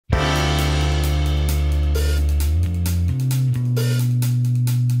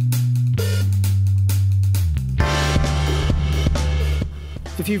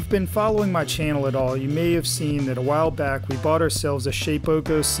If you've been following my channel at all, you may have seen that a while back we bought ourselves a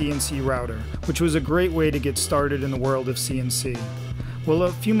Shapeoko CNC router, which was a great way to get started in the world of CNC. Well,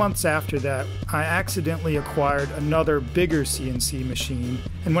 a few months after that, I accidentally acquired another bigger CNC machine,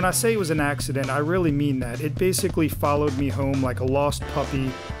 and when I say it was an accident, I really mean that. It basically followed me home like a lost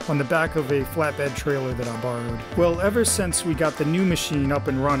puppy on the back of a flatbed trailer that I borrowed. Well, ever since we got the new machine up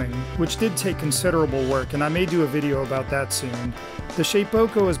and running, which did take considerable work, and I may do a video about that soon, the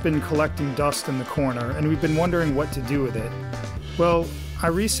Shapeoko has been collecting dust in the corner, and we've been wondering what to do with it. Well, I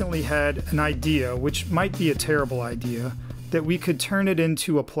recently had an idea, which might be a terrible idea, that we could turn it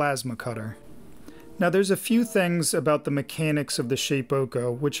into a plasma cutter. Now there's a few things about the mechanics of the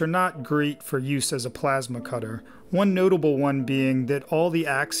Shapeoko which are not great for use as a plasma cutter. One notable one being that all the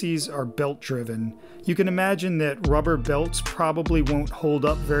axes are belt driven. You can imagine that rubber belts probably won't hold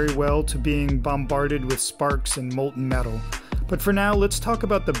up very well to being bombarded with sparks and molten metal. But for now, let's talk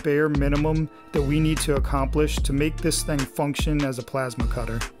about the bare minimum that we need to accomplish to make this thing function as a plasma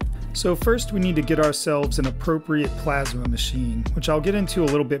cutter. So first we need to get ourselves an appropriate plasma machine, which I'll get into a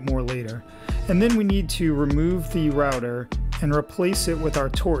little bit more later. And then we need to remove the router and replace it with our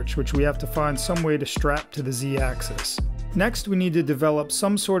torch, which we have to find some way to strap to the Z-axis. Next, we need to develop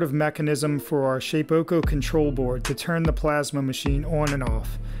some sort of mechanism for our Shapeoko control board to turn the plasma machine on and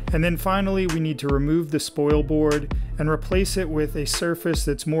off. And then finally, we need to remove the spoil board and replace it with a surface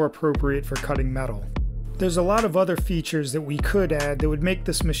that's more appropriate for cutting metal. There's a lot of other features that we could add that would make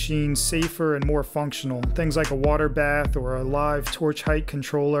this machine safer and more functional, things like a water bath or a live torch height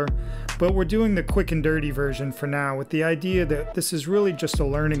controller, but we're doing the quick and dirty version for now with the idea that this is really just a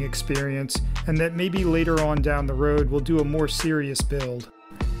learning experience and that maybe later on down the road we'll do a more serious build.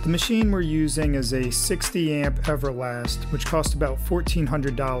 The machine we're using is a 60 amp Everlast, which cost about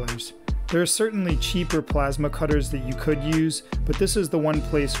 $1,400. There are certainly cheaper plasma cutters that you could use, but this is the one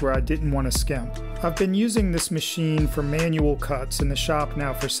place where I didn't want to skimp. I've been using this machine for manual cuts in the shop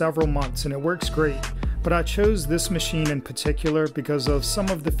now for several months and it works great, but I chose this machine in particular because of some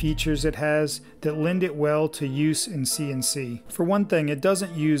of the features it has that lend it well to use in CNC. For one thing, it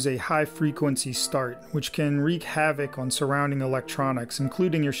doesn't use a high frequency start, which can wreak havoc on surrounding electronics,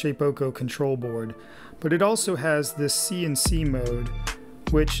 including your Shapeoko control board, but it also has this CNC mode,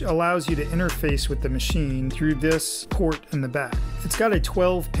 which allows you to interface with the machine through this port in the back. It's got a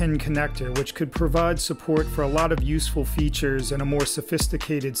 12-pin connector, which could provide support for a lot of useful features in a more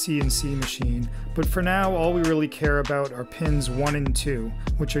sophisticated CNC machine, but for now all we really care about are pins 1 and 2,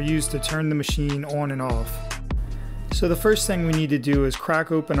 which are used to turn the machine on and off. So the first thing we need to do is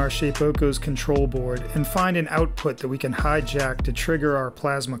crack open our Shapeoko's control board and find an output that we can hijack to trigger our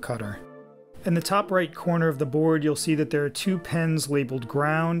plasma cutter. In the top right corner of the board, you'll see that there are 2 pins labeled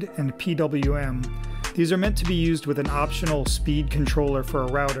ground and PWM. These are meant to be used with an optional speed controller for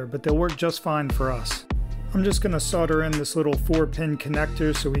a router, but they'll work just fine for us. I'm just going to solder in this little 4-pin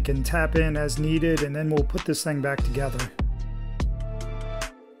connector so we can tap in as needed, and then we'll put this thing back together.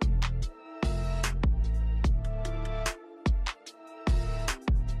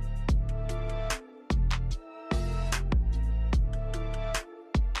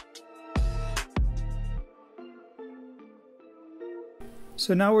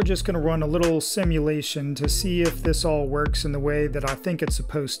 So now we're just going to run a little simulation to see if this all works in the way that I think it's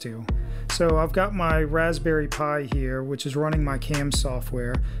supposed to. So I've got my Raspberry Pi here, which is running my CAM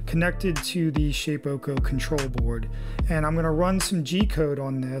software, connected to the Shapeoko control board. And I'm going to run some G-code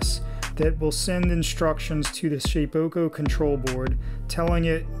on this that will send instructions to the Shapeoko control board telling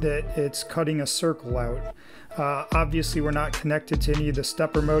it that it's cutting a circle out. Obviously we're not connected to any of the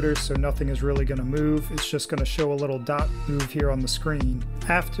stepper motors, so nothing is really going to move. It's just going to show a little dot move here on the screen.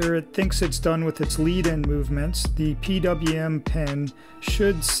 After it thinks it's done with its lead-in movements, the PWM pin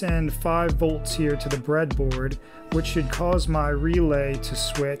should send 5 volts here to the breadboard, which should cause my relay to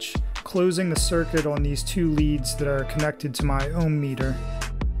switch, closing the circuit on these 2 leads that are connected to my ohm meter.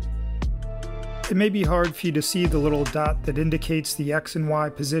 It may be hard for you to see the little dot that indicates the X and Y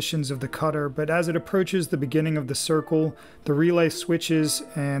positions of the cutter, but as it approaches the beginning of the circle, the relay switches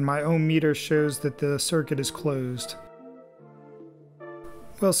and my ohm meter shows that the circuit is closed.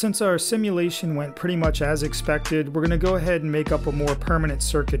 Well, since our simulation went pretty much as expected, we're going to go ahead and make up a more permanent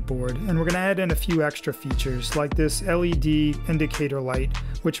circuit board, and we're going to add in a few extra features like this LED indicator light,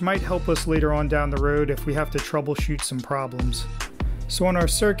 which might help us later on down the road if we have to troubleshoot some problems. So on our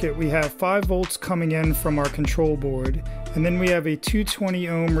circuit, we have 5 volts coming in from our control board, and then we have a 220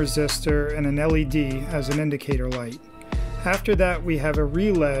 ohm resistor and an LED as an indicator light. After that, we have a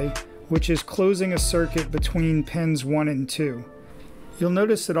relay, which is closing a circuit between pins 1 and 2. You'll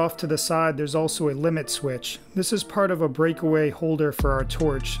notice that off to the side there's also a limit switch. This is part of a breakaway holder for our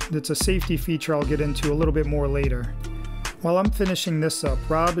torch. That's a safety feature I'll get into a little bit more later. While I'm finishing this up,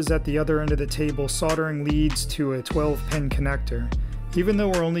 Rob is at the other end of the table soldering leads to a 12-pin connector. Even though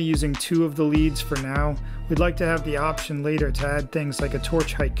we're only using 2 of the leads for now, we'd like to have the option later to add things like a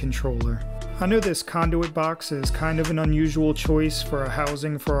torch height controller. I know this conduit box is kind of an unusual choice for a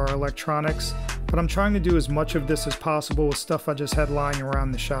housing for our electronics, but I'm trying to do as much of this as possible with stuff I just had lying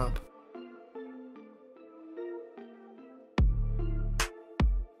around the shop.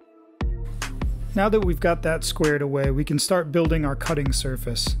 Now that we've got that squared away, we can start building our cutting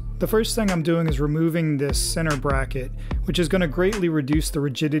surface. The first thing I'm doing is removing this center bracket, which is going to greatly reduce the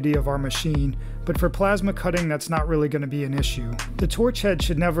rigidity of our machine, but for plasma cutting that's not really going to be an issue. The torch head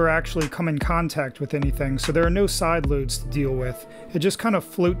should never actually come in contact with anything, so there are no side loads to deal with. It just kind of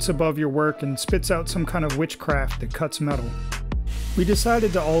floats above your work and spits out some kind of witchcraft that cuts metal. We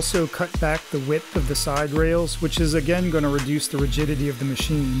decided to also cut back the width of the side rails, which is again going to reduce the rigidity of the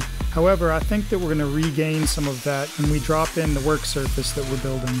machine. However, I think that we're going to regain some of that when we drop in the work surface that we're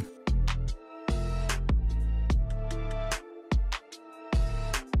building.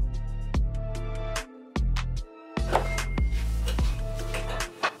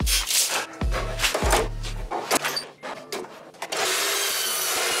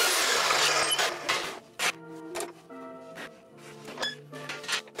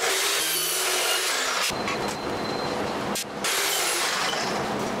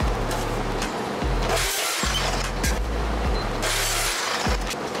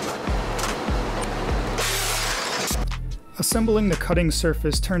 Assembling the cutting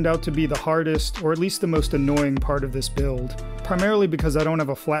surface turned out to be the hardest, or at least the most annoying part of this build, primarily because I don't have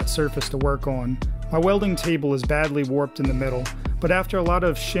a flat surface to work on. My welding table is badly warped in the middle, but after a lot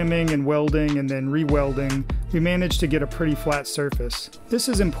of shimming and welding and then re-welding, we managed to get a pretty flat surface. This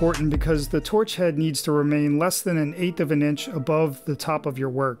is important because the torch head needs to remain less than 1/8 of an inch above the top of your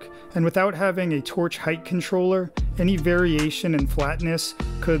work, and without having a torch height controller, any variation in flatness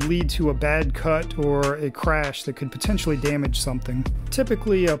could lead to a bad cut or a crash that could potentially damage something.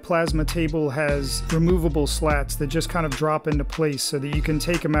 Typically, a plasma table has removable slats that just kind of drop into place so that you can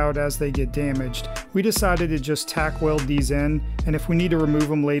take them out as they get damaged. We decided to just tack weld these in, and if we need to remove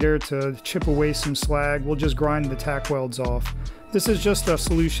them later to chip away some slag, we'll just grind the tack welds off. This is just a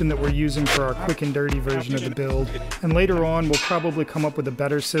solution that we're using for our quick and dirty version of the build, and later on we'll probably come up with a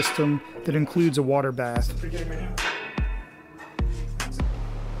better system that includes a water bath.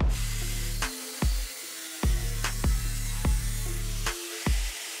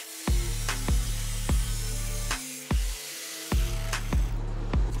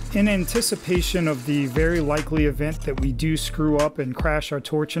 In anticipation of the very likely event that we do screw up and crash our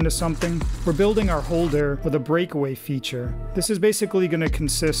torch into something, we're building our holder with a breakaway feature. This is basically going to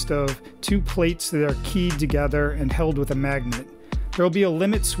consist of 2 plates that are keyed together and held with a magnet. There will be a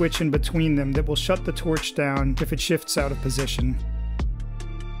limit switch in between them that will shut the torch down if it shifts out of position.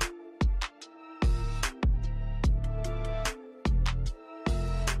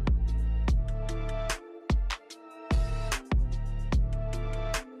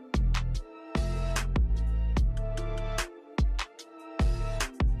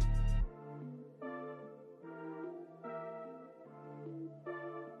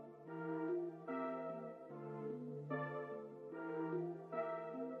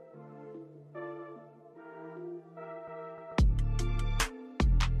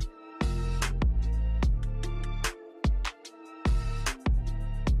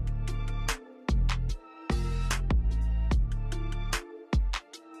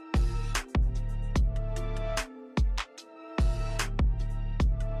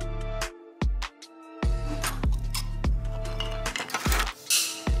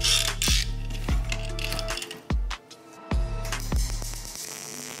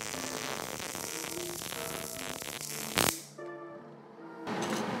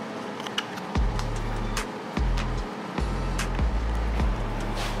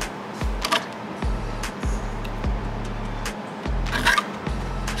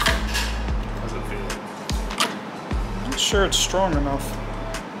 Sure it's strong enough.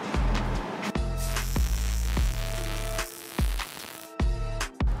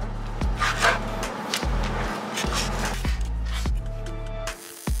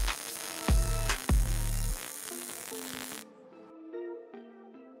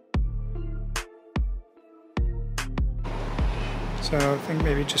 So I think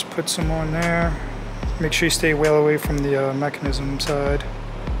maybe just put some on there. Make sure you stay well away from the mechanism side.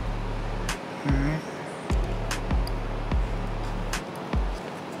 Alright.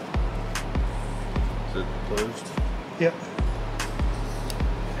 Is it closed? Yep.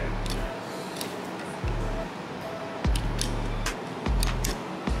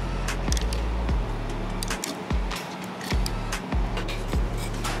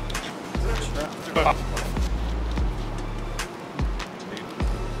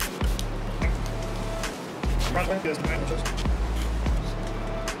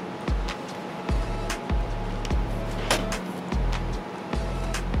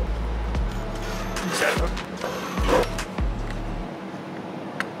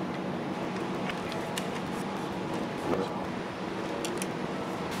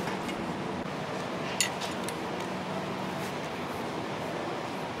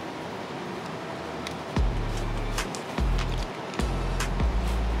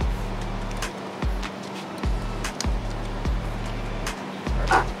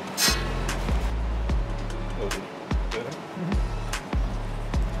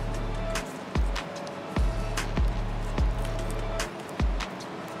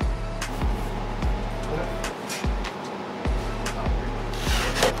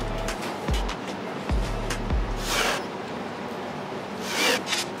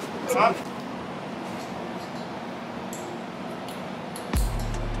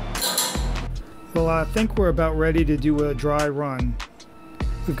 Well, I think we're about ready to do a dry run.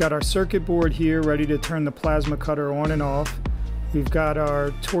 We've got our circuit board here ready to turn the plasma cutter on and off. We've got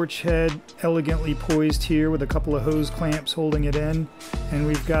our torch head elegantly poised here with a couple of hose clamps holding it in. And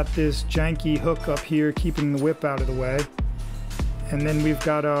we've got this janky hook up here keeping the whip out of the way. And then we've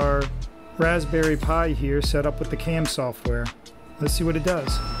got our Raspberry Pi here set up with the cam software. Let's see what it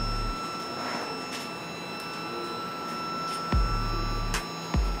does.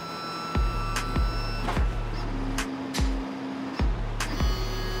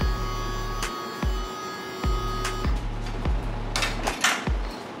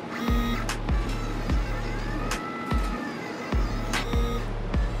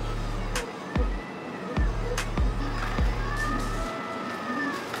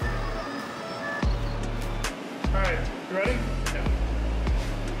 Alright, you ready? Yeah.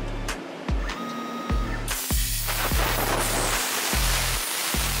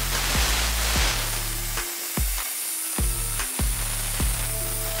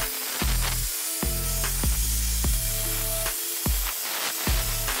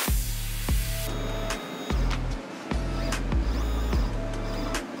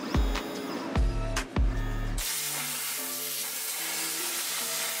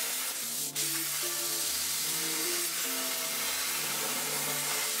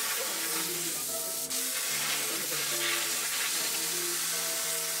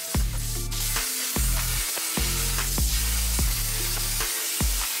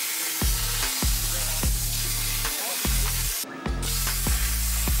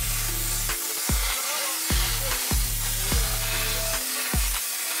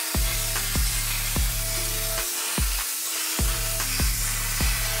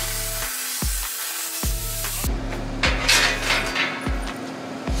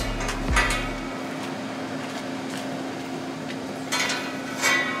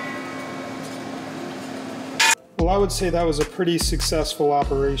 Well, I would say that was a pretty successful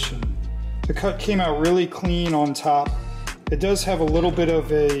operation. The cut came out really clean on top. It does have a little bit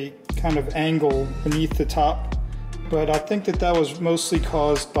of a kind of angle beneath the top, but I think that was mostly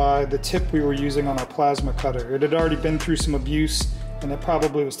caused by the tip we were using on our plasma cutter. It had already been through some abuse, and it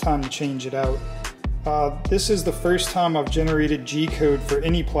probably was time to change it out. This is the first time I've generated G-code for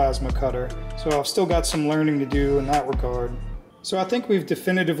any plasma cutter, so I've still got some learning to do in that regard. So I think we've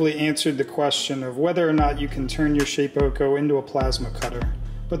definitively answered the question of whether or not you can turn your Shapeoko into a plasma cutter.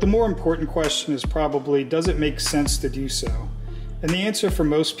 But the more important question is probably, does it make sense to do so? And the answer for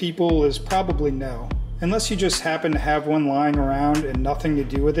most people is probably no. Unless you just happen to have one lying around and nothing to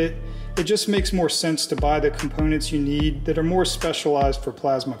do with it, it just makes more sense to buy the components you need that are more specialized for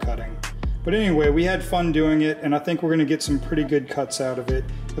plasma cutting. But anyway, we had fun doing it, and I think we're going to get some pretty good cuts out of it,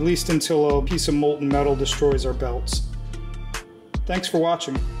 at least until a piece of molten metal destroys our belts. Thanks for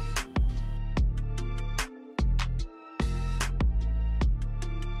watching.